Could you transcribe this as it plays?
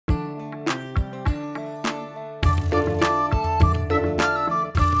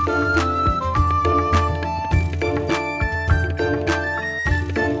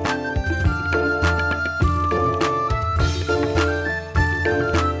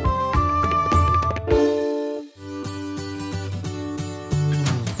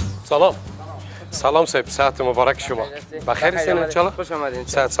سلام. سلام صاحب، صحت مبارک شما. بخیر هستین ان شاء الله؟ خوش آمدین.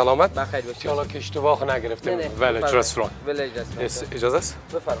 صحت سلامت؟ بخیر باشید. ان شاء الله که اشتباه نگرفتیم. ولج رستوران. اجازه است؟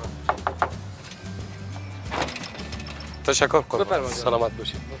 بفرمایید. تشکر کنم. سلامت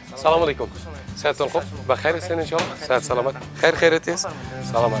باشید. سلام علیکم. صحتتون خوب؟ بخیر هستین ان شاء الله؟ صحت سلامت؟ خیریتی است؟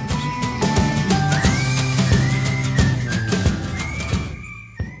 سلامت باشید.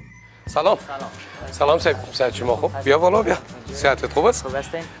 سلام. سلام صاحب، صحت شما خوب؟ بیا بالا بیا. صحتت خوب است؟ خوب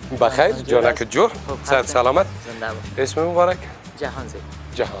هستین؟ بخیر، جانک جور. صحت سلامت؟ زنده باشید. اسم مبارک؟ جهانزی.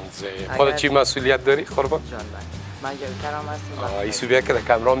 جهانزی. خودت چی مسئولیت داری قربان؟ جان من گلکرم هستم. ایسو بیا که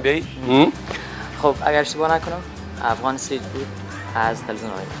کامران بیایی. خب اگر اشتباه نکنم افغان استریت فود از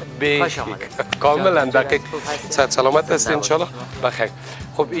تلویزیون آقای خوش آمدید. کاملا دقیق. صحت سلامت هست ان شاء الله؟ بخیر.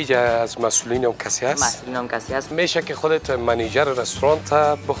 خب اینجا از مسئولین هم کسی هست؟ مسئولین هم کسی هست. میشه که خودت منیجر رستوران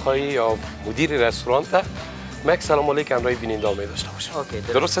بخوایی یا مدیر رستوران تا مک سلام علیکم امرای بیننده می داشته باشم.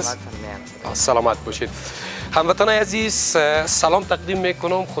 درست است؟ سلامت باشید. هموطنان عزیز سلام تقدیم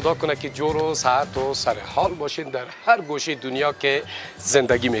میکنم. خدا کنه که جور و صحت و سر حال باشین در هر گوشه دنیا که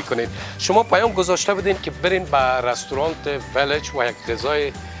زندگی میکنید. شما پیام گذاشته بودین که برین به رستوران ولج و یک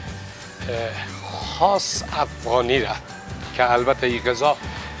غذای خاص افغانی را که البته این غذا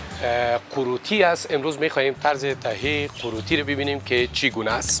قروتی است. امروز میخواهیم طرز تهیه قروتی رو ببینیم که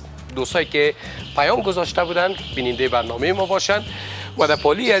چگونه است. دوستایی که پیام گذاشته بودن بیننده برنامه ما باشند و در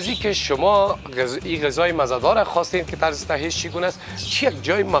پالی از این که شما این غذای مزه‌دار خواستین که طرز تهیهش چگونه است، چی یک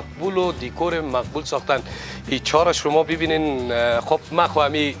جای مقبول و دیکور مقبول ساختن. این چهار شما ببینین. خب من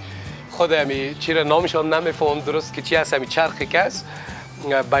خود همی چی را نامش هم نمیفهم درست که چی هست. همی چرخی که است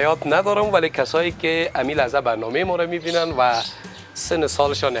بیات ندارم، ولی کسایی که امی لحظه برنامه ما را میبینن و سن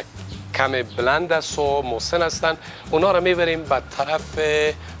سالشان کم بلند است و مسن هستند، اونا را میبریم به طرف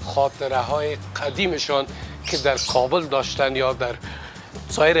خاطره های قدیمشان که در کابل داشتن یا در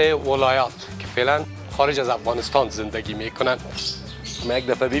سایر ولایات که فعلا خارج از افغانستان زندگی میکنن. من یک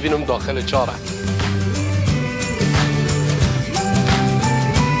دفعه ببینم داخل چاره.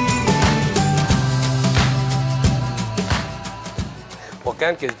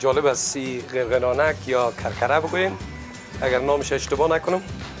 واقعا که جالب است. سی قرقنانک یا کرکره بگوییم اگر نامش اشتباه نکنم.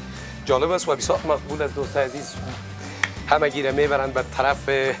 جالب است و بسیار مقبول است. دوست عزیز همه گیره میبرند به طرف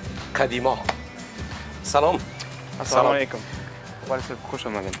قدیما. سلام. السلام علیکم. خوش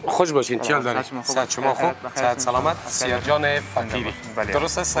آمدید. خوش باشین. چی حال دارید؟ صحت شما خوب؟ صحت سلامت. سیرجان فقیری.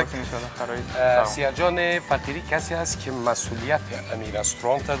 درست است؟ سیرجان فقیری کسی است که مسئولیت امی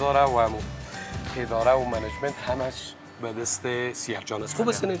رستوران داره و اداره و منیجمنت همش به دست سیرجان است. خوب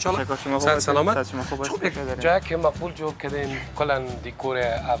است ان شاء الله؟ صحت سلامت. جایی که مقبول جو کردین کلا دیکور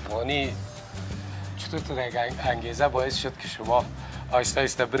افغانی چطور انگیزه باعث شد که شما آهسته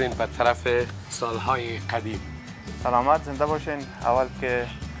آهسته برین به طرف سالهای قدیم؟ سلامت زنده باشین. اول که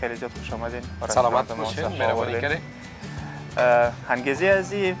خیلی زیاد خوش آمدین. سلامت باشین. مهربانی کردین. انگیزه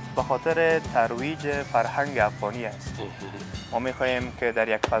ازی به خاطر ترویج فرهنگ افغانی است. ما میخواهیم که در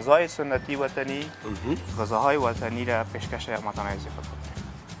یک فضای سنتی وطنی غذاهای وطنی را پیشکش هموطنان عزیز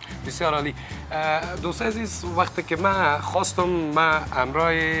کنیم. بسیار عالی. دوست عزیز وقتی که من خواستم من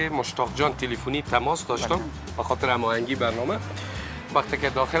همراه مشتاق جان تلفنی تماس داشتم به خاطر هماهنگی برنامه. وقتی که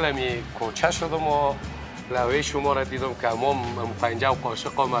داخل همی کوچه شدم و لوحه شما را دیدم که همون پنجه و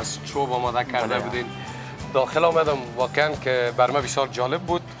قاشق از چوب آماده کرده بودین داخل آمدم. واقعا که بر من بسیار جالب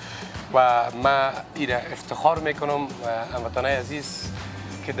بود و من این افتخار میکنم هموطنان عزیز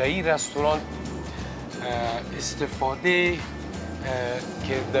که در این رستوران استفاده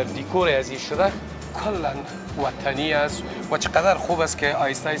که در دیکور ازی شده کلا وطنی است و چقدر خوب است که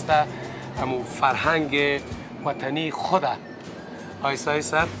آهسته آهسته همون فرهنگ وطنی خود آهسته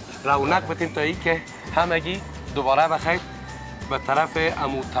آهسته رونق بدیم تا ای که همگی دوباره بخیر به طرف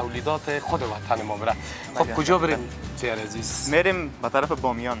همون تولیدات خود وطن ما بره. خب کجا بریم سیر عزیز؟ میریم به طرف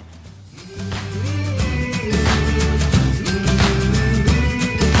بامیان.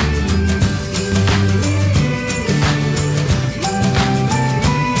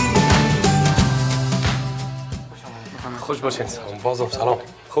 خوش باشین. بازم سلام.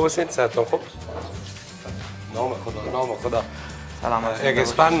 خوب هستین؟ صحتتون خوب؟ نام خدا نام خدا. سلامت. یک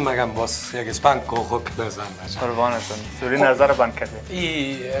اسپند مگم باز یک اسپند کو خوب نزن. قربانتون. سوری نظر بند کردیم.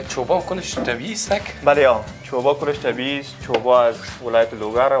 این چوبا کلش طبیعی است؟ بله یا چوبا کلش طبیعی است. چوبا از ولایت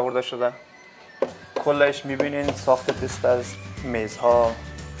لوگر آورده شده. کلش میبینین ساخت دست از میزها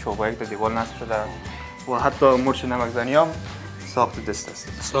چوبایی که دیوار نصب شده و حتی مرچ نمکزنی هم ساخت دست است.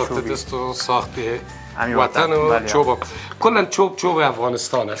 ساخت دست و ساخت وطن و چوب. کلا چوب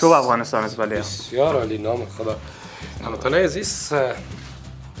افغانستان است. چوب افغانستان است. بله. بسیار عالی. نام خدا. هموطنان عزیز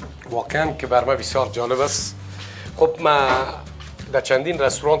واقعا که بر من بسیار جالب است. خب من در چندین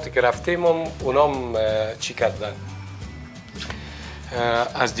رستورانتی که رفتیم اونام چی کردن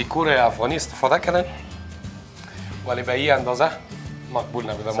از دیکور افغانی استفاده کردن ولی به این اندازه مقبول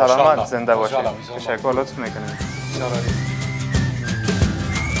نبوده. سلامت زنده باشید. تشکر لطف میکنیم.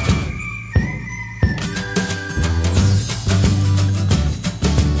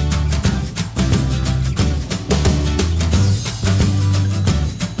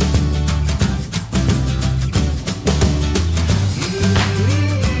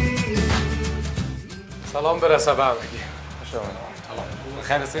 سلام برسه به همگی.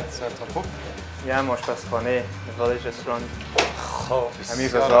 خیر هستید؟ سرتان خوب؟ یه هم آشپزخانه نقادش رستوران. خب همین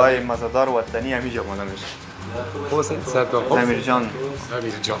غذاهای مزه‌دار وطنی همینجا مانده میشه. خوب هستید؟ سرتان خوب؟ زمیر جان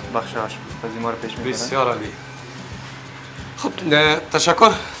بخش آشپزی ما رو پیش می‌بره. بسیار عالی. خب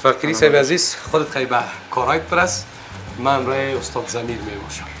تشکر فقیری صاحب عزیز، خودت خیلی به کارهایت برس. من رای استاد زمیر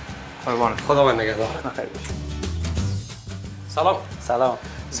میباشم. قربان خدا من نگهدار. سلام. سلام.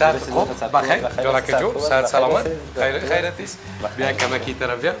 سرت خوب؟ بخیر؟ جانک جو؟ سرت سلامت؟ خیرت است؟ بیا کمکی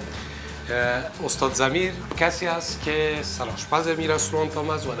طرف بیا. استاد زمیر کسی است که سرآشپز می رستوران هم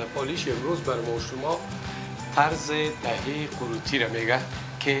است و در پالیش امروز بر ما شما طرز دهی قروتی را میگه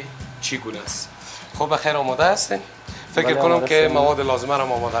که چگونه است. خب بخیر آماده هستین؟ فکر کنم که مواد لازمه را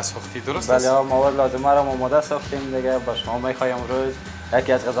آماده ساختی، درست است؟ بله مواد لازمه را آماده ساختیم دیگه. با شما میخوایم امروز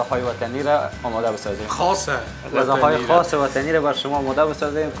یکی از غذاهای وطنی را آماده بسازیم. خاصه غذاهای خاص وطنی را بر شما آماده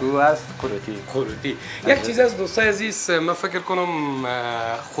بسازیم که او از قروتی. یک چیز از دوستای عزیز من فکر کنم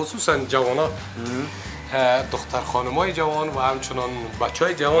خصوصا جوانا دختر خانمای جوان و همچنان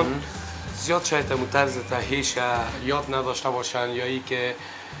بچهای جوان زیاد شاید اون طرز تهیهش یاد نداشته باشن یا ای که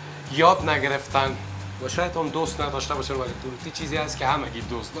یاد نگرفتن و شاید هم دوست نداشته باشن، ولی قروتی چیزی است که همگی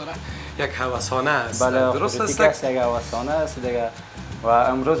دوست داره، یک هوسانه است. بله درست است؟ یک هوسانه است دیگه و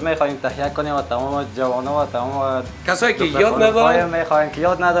امروز میخوایم تهیه کنیم و تمام جوانا و تمام کسایی که یاد ندارن میخوایم که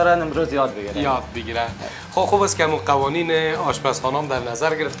یاد ندارن امروز یاد بگیرن. خب خوب است که همون قوانین آشپزخانه هم در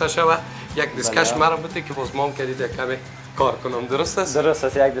نظر گرفته شود. یک دستکش مرا بده که باز ما هم کردید کمی کار کنم، درست است؟ درست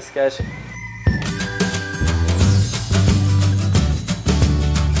است، یک دستکش.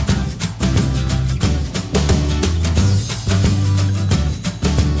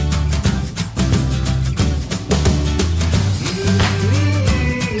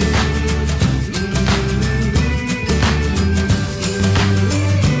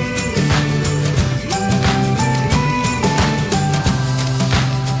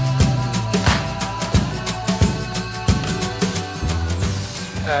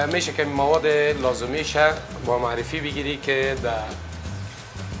 میشه که مواد لازمیش با معرفی بگیری که در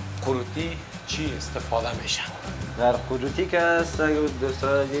قروتی چی استفاده میشه؟ در قروتی که است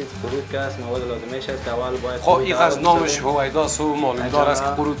دوستان عزیز، قروت که است مواد لازمیش است که اول باید خب این از نامش هویداست و معلوم دار است که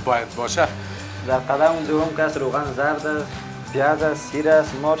قروت باید باشه. در قدم دوم که است روغن زرد است، پیاز است، سیر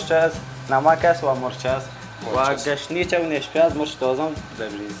است، مرچ است، نمک است و مرچ است و گشنیج و نش پیاز مرچ تازه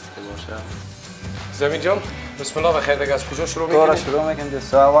ضروری است که باشه. زمین جان بسم الله بخیر. دیگه از کجا شروع می‌کنیم؟ شروع می‌کنیم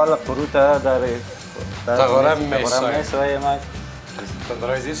دست اول قروت در تقاره می‌ساییم.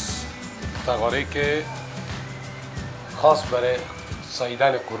 برای عزیز تقاره که خاص برای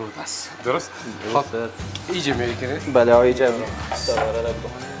ساییدن قروت است، درست؟ خب ایجا می‌کنید؟ بله ایجا تقاره را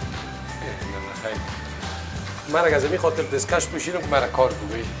بکنید. من اگه از این خاطر دستکش بشینم که مرا کار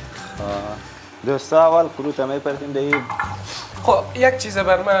بگویی. دوست اول قروت می‌پرتیم دیگه. خب یک چیز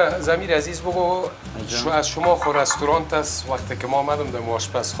بر من زمیر عزیز بگو، از شما خود رستورانت است. وقتی که ما آمدم در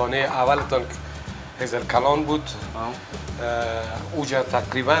آشپزخانه اولتان هزل کلان بود، اوجا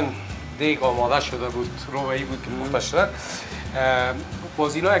تقریبا دیگ آماده شده بود، روایی بود که پخته شده.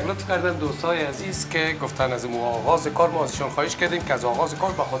 باز اینا یک لطف کردن دوستای عزیز که گفتن از آغاز کار ما ازشان خواهش کردیم که از آغاز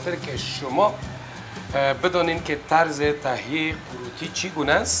کار به خاطر که شما بدانین که طرز تهیه قروتی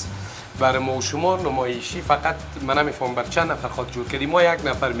چگونه است برای ما و شما نمایشی. فقط من نمیفهم بر چند نفر خواهد جور کردیم. ما یک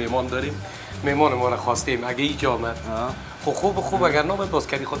نفر میمان داریم، میمان ما را خواستیم اگه اینجا آمد خب خوب اگر نامد باز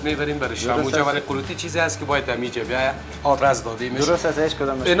کردی خود میبریم برای شاموجا. ولی قروتی چیزی هست که باید همیجا بیا آدرس دادیم. درست است، هیچ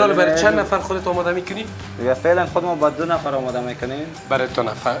کدام اینا رو برای چند نفر خودت آماده میکنی؟ دیگه فعلا خودمون با 2 نفر آماده میکنیم. برای 2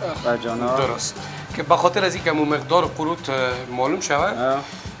 نفر درست که به خاطر از اینکه مقدار قروت معلوم شود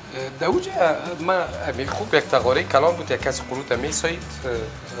در اوجه من خوب یک تقاره کلان بود، یک کسی قروت میسایید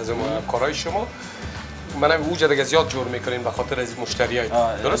از کارهای شما. منم اوجه دیگه زیاد جور میکنیم به خاطر از مشتریای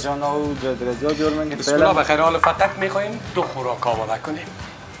درست؟ جان اوجه دیگه زیاد جور میکنیم. بسم الله بخیر. حال فقط میخوایم 2 خوراک آماده کنیم.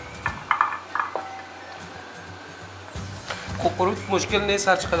 خب قروت مشکل نیست،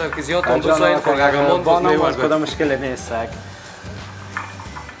 هر چقدر که زیاد اون بزاین خوراگمان باز میورد. کدام مشکل نیست.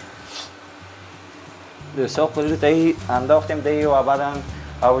 دوستا قروت ای انداختیم دی و بعدا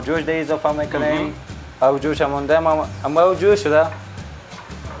او جوش دی اضافه میکنیم او جوش مونده اما جوش شده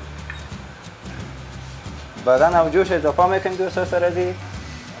بعدا او جوش اضافه میکنیم دوستا سرازی.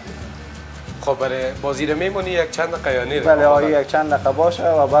 خب برای بازی رو میمونی یک چند دقیقه یا نیره؟ بله آقای یک چند دقیقه باشه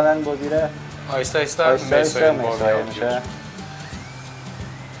و بعدا بازی رو آیسته آیسته میساییم میشه.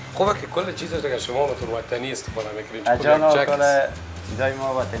 خوبه که کل چیزش دیگه شما متون وطنی استفاده میکنید. اجانا کل چیزای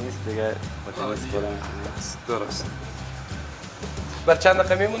ما وطنی است دیگه، وطنی استفاده میکنیم. درست. بر چند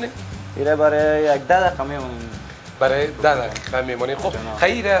دقیقه میمونی؟ ایره برای یک 10 دقیقه میمونیم. برای 10 دقیقه میمونیم. خب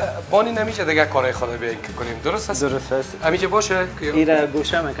خیر بانی نمیشه دیگه کارهای خود بیاین که کنیم. درست است؟ درست است. همیشه باشه. ایره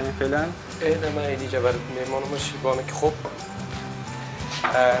گوشه میکنیم فعلا. نه من اینجا بر میمونمش بانه که خب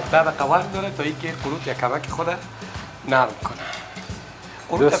 10 دقیقه وقت داره تا اینکه قروت یک کمک خود نرم کنه.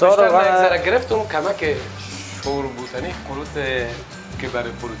 قروت بیشتر یک ذره گرفتم کمک شور بودنی قروت که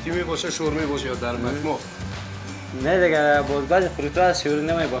برای قروتی می باشه شور می باشه یا در مجموع. نه دیگه باز بعضی قروت‌ها از شور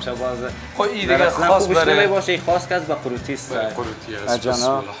نمی باشه باز. خب این دیگه خاص برای نمی باشه، خاص که از با قروتی است. قروتی است. بسم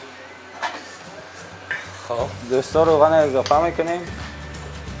الله. خب دوستا روغن اضافه میکنیم.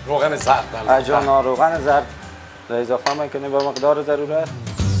 روغن زرد اجانا روغن زرد اضافه میکنیم با مقدار ضرورت.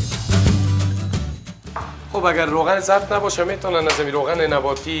 خب اگر روغن زرد نباشه میتونن از روغن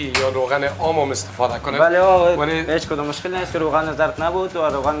نباتی یا روغن عام هم استفاده کنن. بله آقا هیچ کدوم مشکل نیست که روغن زرد نبود و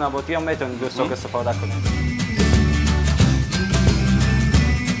روغن نباتی هم میتونید دوستا استفاده کنید.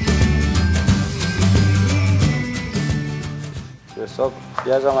 دوستا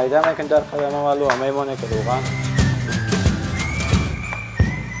پیاز میده میکنید در خدمه مالو و میمونه که روغن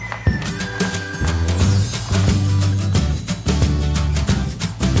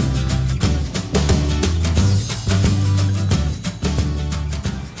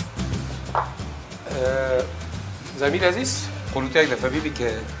زمیر عزیز قروتی یک دفعه بیبی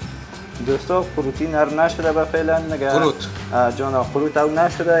که دوستا قروتی نرم نشده به فعلا نگه قروت جانا قروت او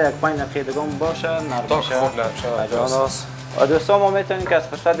نشده یک 5 دقیقه دیگه باشه نرم بشه خوب نرم جانا و دوستا ما میتونیم که از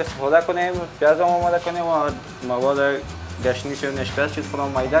فرصت استفاده کنیم پیاز هم آماده کنیم و مواد گشنیش و نشپیاز چیز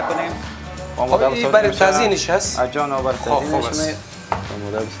خودم میده کنیم. خب این برای تزیینش هست؟ جانا برای تزیینش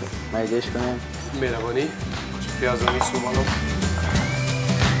آماده میدهش کنیم. مهربانی پیاز و میسو مالو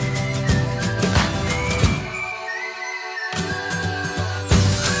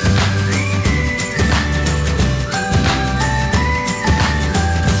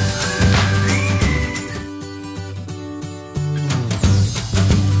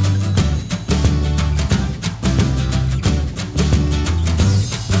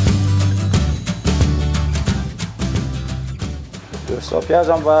پیاز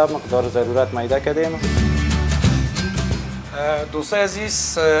هم با مقدار ضرورت میده کردیم. دوستای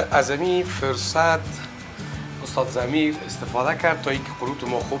عزیز از این فرصت استاد زمیر استفاده کرد تا اینکه قروت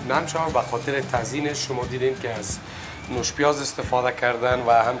ما خوب نرم شود. به خاطر تزیین شما دیدین که از نوش پیاز استفاده کردن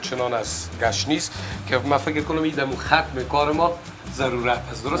و همچنان از گشنیز که من فکر کنم این دمو ختم کار ما ضرورت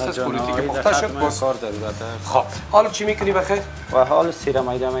است. درست است قروتی که پخته شد باز کار ضرورت است. خب حالا چی میکنی بخیر؟ و حال سیر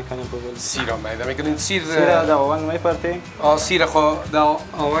میده میکنیم ببین. سیر میده میکنین سیر در آونگ میپرتیم. سیر خو در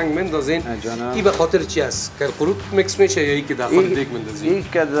آونگ میندازین. این به خاطر چی است؟ که قروت میکس میشه یا اینکه داخل دیگ میندازین؟ این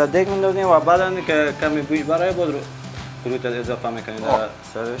که در دیگ میندازیم و بعدا که کمی بوش برای بود قروت اضافه میکنیم در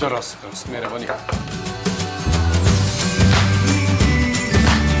سرش. درست مهربانی.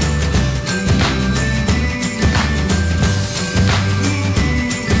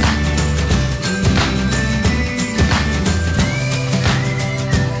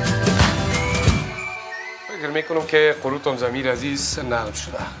 میکنم که قروتم زمیر عزیز نرم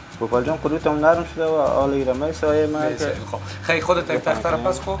شده. بپال جان قروتم نرم شده و حالا ایره میسایه من خب خیلی خودت این تخته رو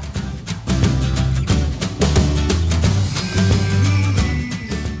پس کن.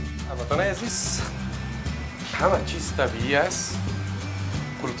 هموطنان عزیز همه چیز طبیعی است.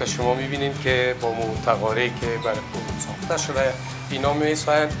 قروت شما میبینین که با متقاری که برای قروت ساخته شده اینا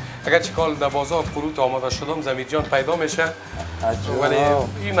میسایند. اگر چه کال در بازار قروت آماده شدم زمیر جان پیدا میشه ولی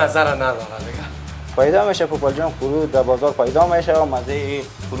این مزه را نداره دیگه. پیدا میشه پوپال جان قروت در بازار پیدا میشه و مزه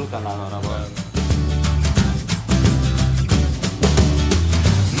قروت نداره.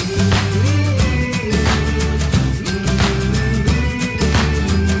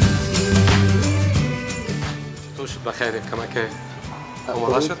 چطور شد بخیر کمک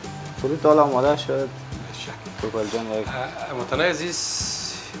آماده شد؟ قروت حالا آماده شد. پوپال جان هموطنان عزیز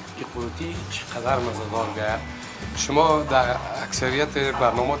این قروتی چقدر مزه‌دار گه. شما در اکثریت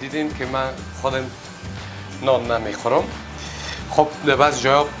برنامه دیدین که من خودم نان نمیخورم. خب در بعض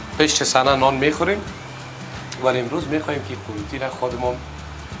جاها پشت صحنه نان میخوریم ولی امروز میخوایم که قروتی را خودمون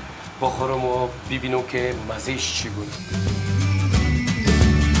بخورم و ببینم که مزهش چگونه.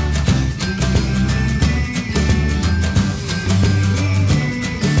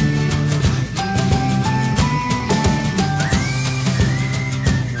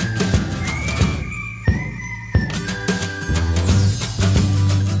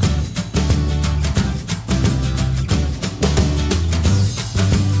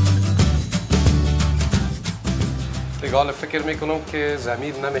 دیگه حالا فکر میکنم که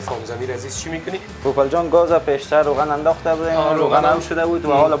ضمیر نمیفهم. ضمیر عزیز چی میکنی؟ پوپل جان گاز پیشتر روغن انداخته بودیم، روغن هم شده بود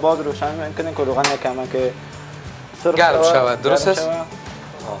و حالا باز روشن میکنیم که روغن یکم که گرم شود. درست است؟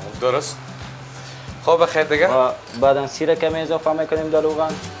 درست. خب بخیر دیگه بعدا سیر کمی اضافه میکنیم در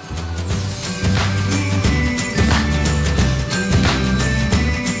روغن.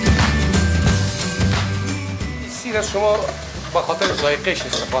 سیر شما به خاطر ذائقه‌اش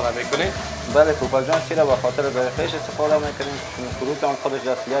استفاده میکنید؟ بله پوپل جان سیر به خاطر ذائقه‌اش استفاده میکنیم. قروت هم خودش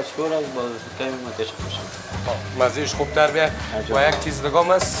دستیات شور است، باز کمی متش میشه. مزهش خوب تر بیاد. و یک چیز دیگه هم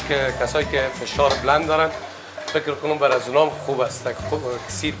است که کسایی که فشار بلند دارن فکر کنم برای از اونام خوب است که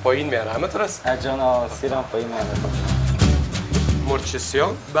سیر پایین میاره. همینطور است؟ جان سیر هم پایین میاره. مرچ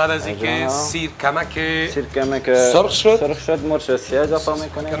سیاه بعد از اینکه سیر کمک سرخ شد مرچ سیاه اضافه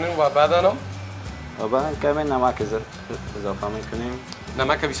میکنیم و بعدا کمی نمک اضافه میکنیم.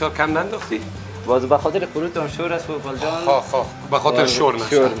 نمک بسیار کم ننداختی؟ باز به خاطر قروت هم شور است پوپل جان. به خاطر شور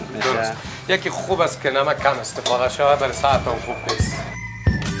نشه. درست. یکی خوب است که نمک کم استفاده شود، برای صحت هم خوب نیست.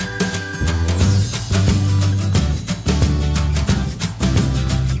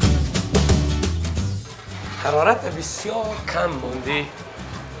 حرارت بسیار کم موندی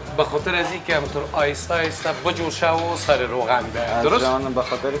به خاطر از اینکه همونطور آهسته آهسته بجوشه و سر روغن بیاید. درست؟ جان به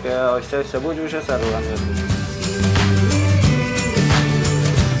خاطر که آهسته آهسته بجوشه سر روغن بیاید.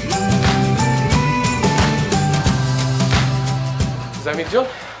 زمین جان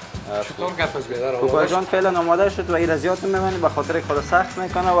چطور گپ از بیادر آماده پوپل جان فعلا آماده شد و این زیاد میمونیم به خاطر خود سخت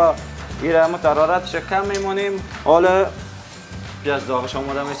میکنه و این هم حرارتش کم میمونیم. حالا پیاز داغش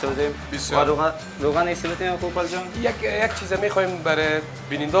آماده میسازیم و روغن ایستیم پوپل جان. یک چیز میخوایم برای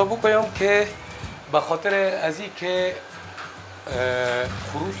بیننده بگویم که به خاطر از این که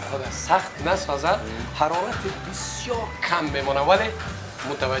خروج خود سخت نسازه حرارت بسیار کم میمونه، ولی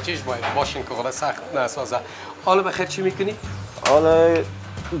متوجهش باید باشین که خود سخت نسازه. حالا بخیر چی میکنی؟ حالا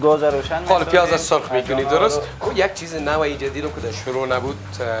گاز روشن حالا پیاز سرخ میکنی. درست؟ یک چیز نوعی جدید که در شروع نبود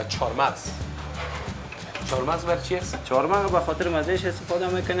چهارمغز. چهارمغز بر چی است؟ چهارمغز به خاطر مزهش استفاده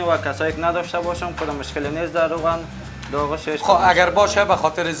میکنه و کسایی که نداشته باشم خود مشکلی نیست در روغن داغش. خب اگر باشه به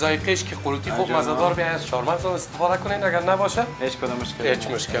خاطر ذائقه‌اش که قروتی خوب مزه‌دار بیاد از چهارمغز استفاده کنین، اگر نباشه هیچ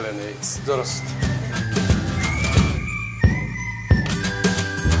مشکلی نیست. درست.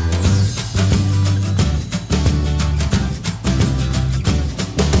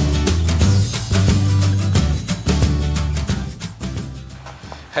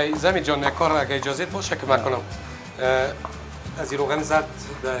 هی زمین جان کار اگه اجازه باشه که من کنم از این روغن زرد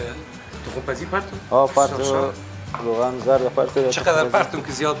تخم پزی پرتون؟ پرتون روغن زرد پرتون. چقدر پرتون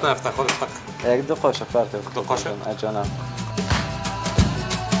که زیاد نفته خودت فقط؟ یک دو قاشق پرتون. دو قاشق؟ جانم.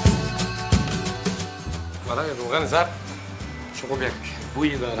 برای روغن زرد چقدر یک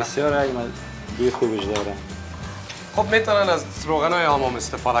بویی داره؟ بسیار بوی خوبش داره. خب میتونن از روغن های حمام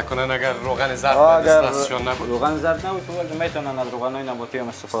استفاده کنن اگر روغن زرد دستشون نبود؟ روغن زرد نبود میتونن از روغن های نباتی هم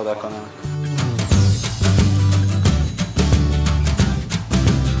استفاده کنن.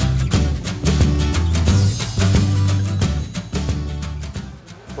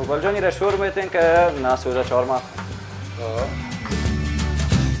 پوپل جانی را شور میتین که نسوزه چهارمغز.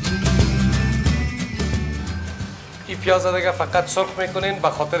 این پیاز دیگه فقط سرخ میکنین به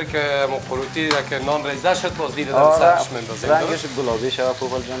خاطر که قروتی که نان ریزه شد باز دیره در سرش مندازیم. رنگش گلابی شود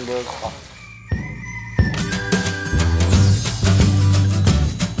پوپل جان باز.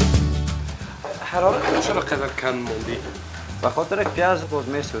 حرارت چرا قدر کم موندی؟ به خاطر پیاز باز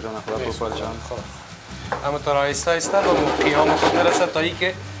میسوزونه پوپل جان. اما تا آهسته آهسته به قیام خود میرسه تا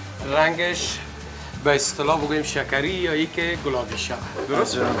اینکه رنگش به اصطلاح بگوییم شکری یا اینکه گلابی شود.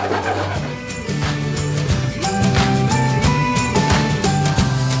 درست؟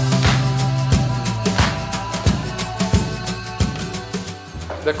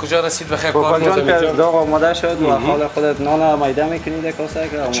 به کجا رسید بخیر کار پوپل جان پیاز داغ آماده شد و حالا خودت نان میده میکنید یک کاسه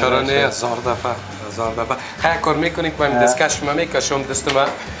که آماده شد. چرا نه؟ هزار دفعه خیلی کار میکنیم که من دستکش ما میکشم دست ما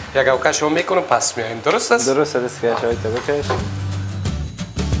یک اوکش هم میکنم پس میایم. درست است؟ درست است که چای تو بکش.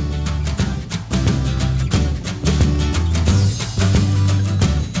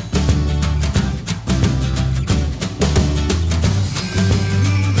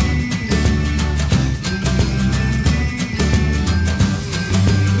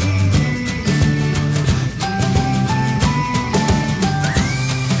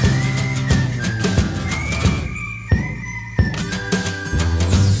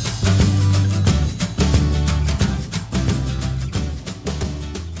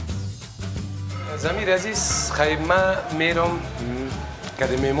 زمیر عزیز خیلی من میرم که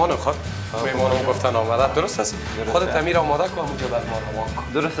میمان خود میمانم گفتن آمده. درست است؟ خودت امیر آماده که همونجا بر ما روان کن.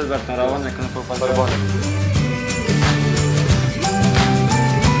 درست است براتون روان میکنم پوپل جان.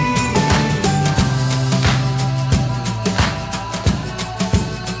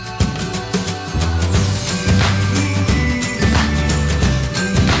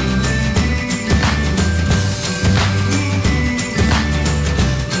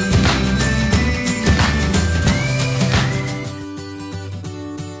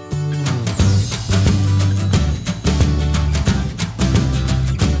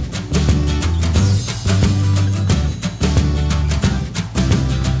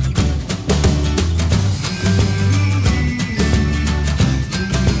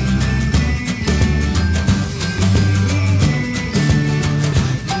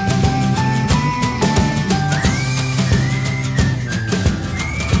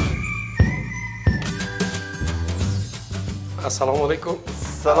 سلام علیکم.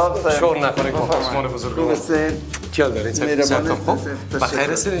 سلام صاحب. شور نخورید با عثمان بزرگوار. چیل دارین صاحب؟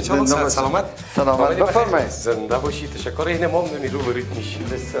 بخیر هستید ان شاء الله. سلامت. سلامت بفرمایید. زنده باشید. تشکر. این ما نمی رو برید میشید.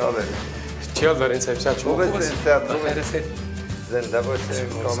 بسیار چیل دارین صاحب؟ شما خوب هستید؟ بخیر هستید؟ زنده باشید.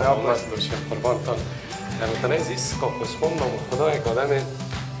 کامیاب باشید. قربانتان. همتون عزیز عثمان نام خدا یک آدم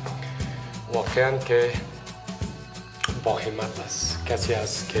واقعا که با همت است. کسی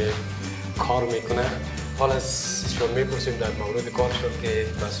است که کار میکنه. حالا از شما میپرسیم در مورد کارشون که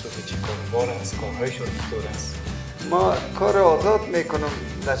مصروف چی کار است، کارهایشون چطور است؟ ما کار آزاد میکنم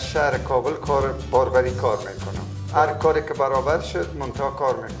در شهر کابل، کار باربری کار میکنم. هر کاری که برابر شد منتها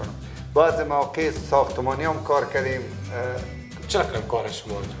کار میکنم. بعض مواقع ساختمانی هم کار کردیم. چقدر کار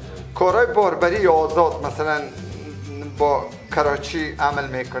شما؟ کارهای باربری آزاد، مثلا با کراچی عمل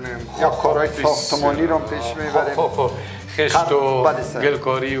میکنیم یا کارهای ساختمانی رو پیش میبریم. خشت و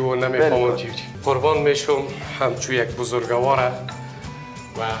گلکاری و نمیفهمم چی. قربان میشم همچون یک بزرگواره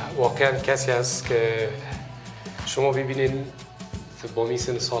و واقعا کسی است که شما ببینین با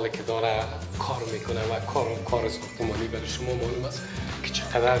میسن سال که داره کار میکنه و کار ساختمانی برای شما معلوم است که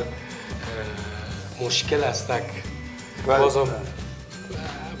چقدر مشکل است. بازم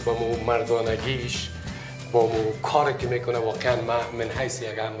با مردانگیش با کاری که میکنه واقعا من حیث یک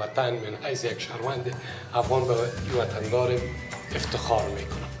هموطن، من حیث یک شهروند افغان به وطندار افتخار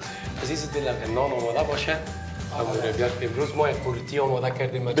میکنم. عزیز دل اگر نان آماده باشه امروز ما یک قروتی آماده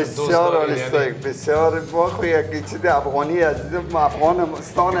کردیم. بسیار عالی، بسیار ما خو یک چیز افغانی عزیزم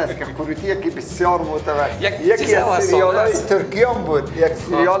افغانستان است که قروتی یکی بسیار معتبر، یکی از سریال‌های ترکی هم بود، یک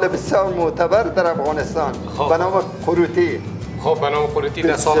سریال بسیار معتبر در افغانستان به نام قروتی. خب به نام قروتی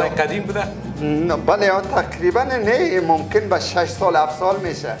در سال‌های قدیم بوده؟ بله تقریبا نه، ممکن به 6 سال 7 سال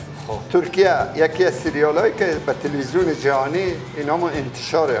میشه. ترکیه یکی از سریال‌هایی که به تلویزیون جهانی اینا هم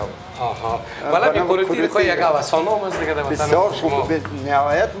انتشار یافت. ولی قروتی رو یک افسانه‌ام است دیگه در وطن بسیار خوب، به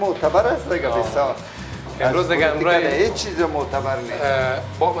نهایت معتبر است دیگه. بسیار امروز دیگه هیچ چیز معتبر نیست.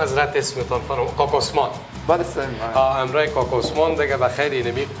 با معذرت اسمتون کاک عثمان. بله امروز کاک عثمان دیگه بخیر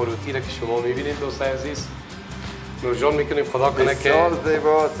اینمی قروتی رو که شما می‌بینید دوستان عزیز نوجان میکنیم خدا کنه که بسیار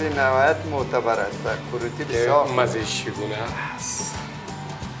زیباست، نهایت معتبر است. قروتی بسیار مزه چگونه است.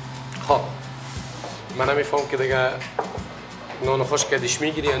 خب من نمیفهم که دیگه نان خوش کدیش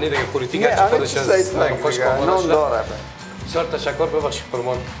میگیری یعنی دیگه قروتی که خودش از نان خوش نان داره. بسیار تشکر. ببخشید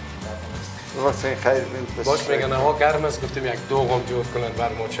قربان. واسه خیر باش میگن هوا گرم است گفتیم یک دوغم جور کنن بر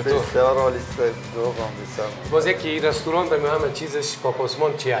ما. چطور؟ بسیار عالی است. دوغم بسیار. باز یکی رستوران در همه چیزش کاک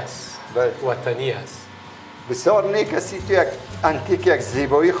عثمان چی است؟ وطنی است. بسیار نیک است. تو یک انتیک یک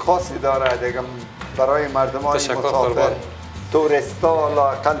زیبایی خاصی داره دیگه برای مردمان مسافر توریستا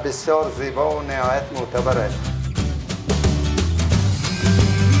لااقل بسیار زیبا و نهایت معتبر است.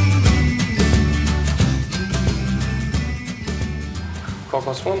 کاک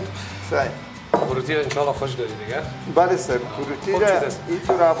عثمان قروتی را انشاءالله خوش داری دیگه؟ بله سر، قروتی را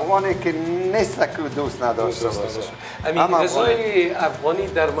اینطور افغانی که نیست که دوست نداشته باشه. همین غذای افغانی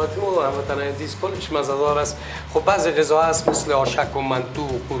در مجموع هموطن عزیز کلش مزه‌دار است. خب بعضی غذا هست مثل آشک و منتو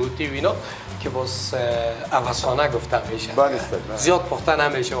و قروتی و اینا که باز افسانه گفته میشه. بله سر. زیاد پخته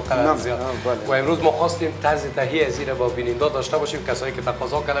نمیشه و قدر زیاد. و امروز ما خواستیم طرز تهیه از این با بیننده داشته باشیم، کسایی که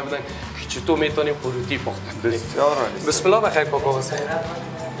تقاضا کرده بودن که چطور میتونیم قروتی پخته کنیم. بسیار عالی. بسم الله بخیر کاکا حسین.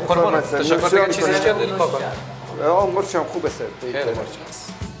 قربان تشکر. دیگه چیزی جدید کاکا؟ مرچم خوب است. خیلی مرچ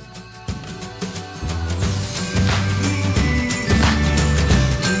است.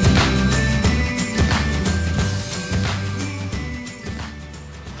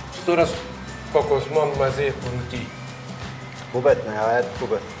 چطور است کاکا عثمان مزه قروتی؟ خوبه، نهایت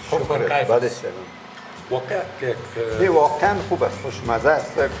خوبه. خوبه کیف. بله سر. واقعا خوبه، خوشمزه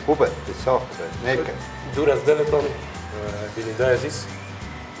است، خوبه، بسیار خوبه. نیک. دور از دلتون بیننده عزیز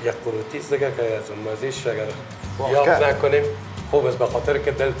یک قروتی است دیگه که از اون مزهش اگر یاد نکنیم خوب است، به خاطر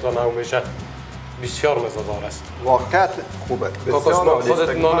که دلتون نو میشه. بسیار مزه‌دار است. واقعا خوبه. کاکا عثمان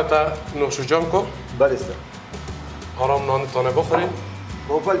خودت نانت نوش جان کن. بله سر. آرام نانتان بخورین.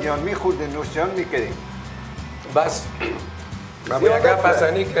 بابا جان میخوردین نوش جان میکردین. بس اگر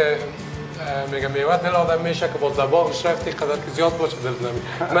پسنی که میگم میوه دل آدم میشه که با دباغش رفتی قدر که زیاد باشه دل نمی.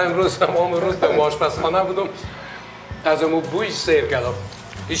 من امروز تمام روز در آشپزخانه بودم از اون بویش سیر کردم.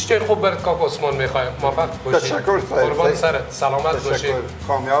 هیچ خوب برات کاک عثمان میخوایم. موفق باشید. تشکر صاحب. قربان سرت. سلامت باشید.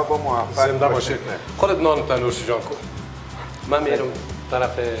 کامیاب و موفق زنده باشید. خودت نان نوش جان کن. من میرم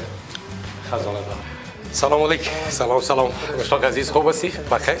طرف خزانه دارم. سلام علیکم. سلام. مشتاق عزیز خوب هستی؟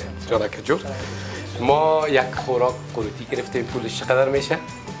 بخیر. جانک جور. ما یک خوراک قروتی گرفتیم. پولش چقدر میشه؟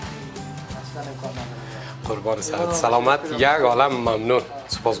 قربان سرت. سلامت. یک عالم ممنون.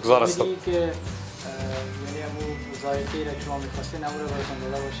 سپاسگزار هستم. که یعنی ذائقه‌ای را که شما می‌خواستین امروز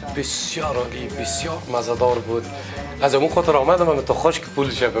براتون داده باشم. بسیار عالی، بسیار مزه‌دار بود. از اون خاطر آمدم تا خوش که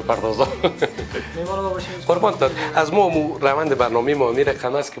پولش بپردازم. می‌مونه باشین. قربانتان از ما روند برنامه ما می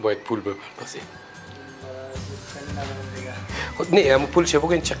رقم است که باید پول بپردازیم. خب نه اما پول چه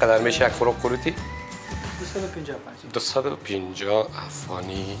بگین چقدر میشه یک خوراک قروتی؟ 250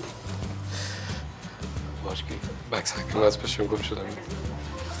 افغانی. باش که بکس حکم از پشم گم شدم.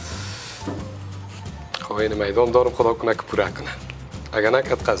 خب این میدان دارم خدا کنه که پوره کنه. اگر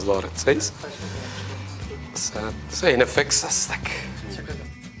نکرد قصدارت سیست؟ این فکس هستک.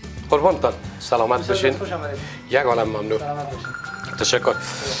 قربانتان سلامت باشین. یک عالم ممنون. تشکر.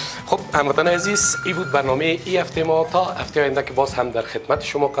 خب هموطنان عزیز این بود برنامه این هفته ما. تا هفته آینده که باز هم در خدمت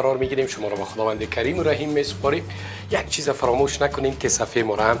شما قرار میگیریم. شما را با خداوند کریم و رحیم میسپاریم. یک چیز فراموش نکنین که صفحه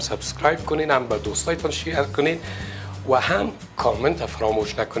ما را هم سابسکرایب کنین، هم با دوستایتان شیر کنین و هم کامنت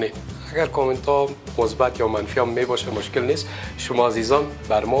فراموش نکنین. اگر کامنت ها مثبت یا منفی هم می باشه مشکل نیست. شما عزیزان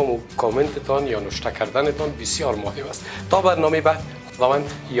بر ما و کامنتتان یا نوشته کردنتان بسیار مهم است. تا برنامه بعد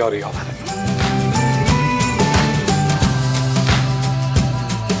خداوند یاری آورد.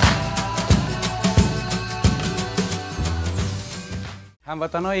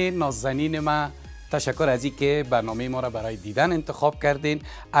 هموطنای نازنین ما، تشکر از این که برنامه ما را برای دیدن انتخاب کردین.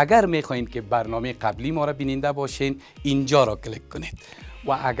 اگر میخواین که برنامه قبلی ما را بیننده باشین اینجا را کلیک کنید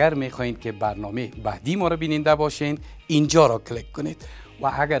و اگر میخواین که برنامه بعدی ما را بیننده باشین اینجا را کلیک کنید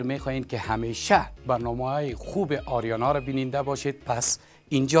و اگر میخواین که همیشه برنامه‌های خوب آریانا را بیننده باشید پس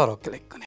اینجا را کلیک کنید.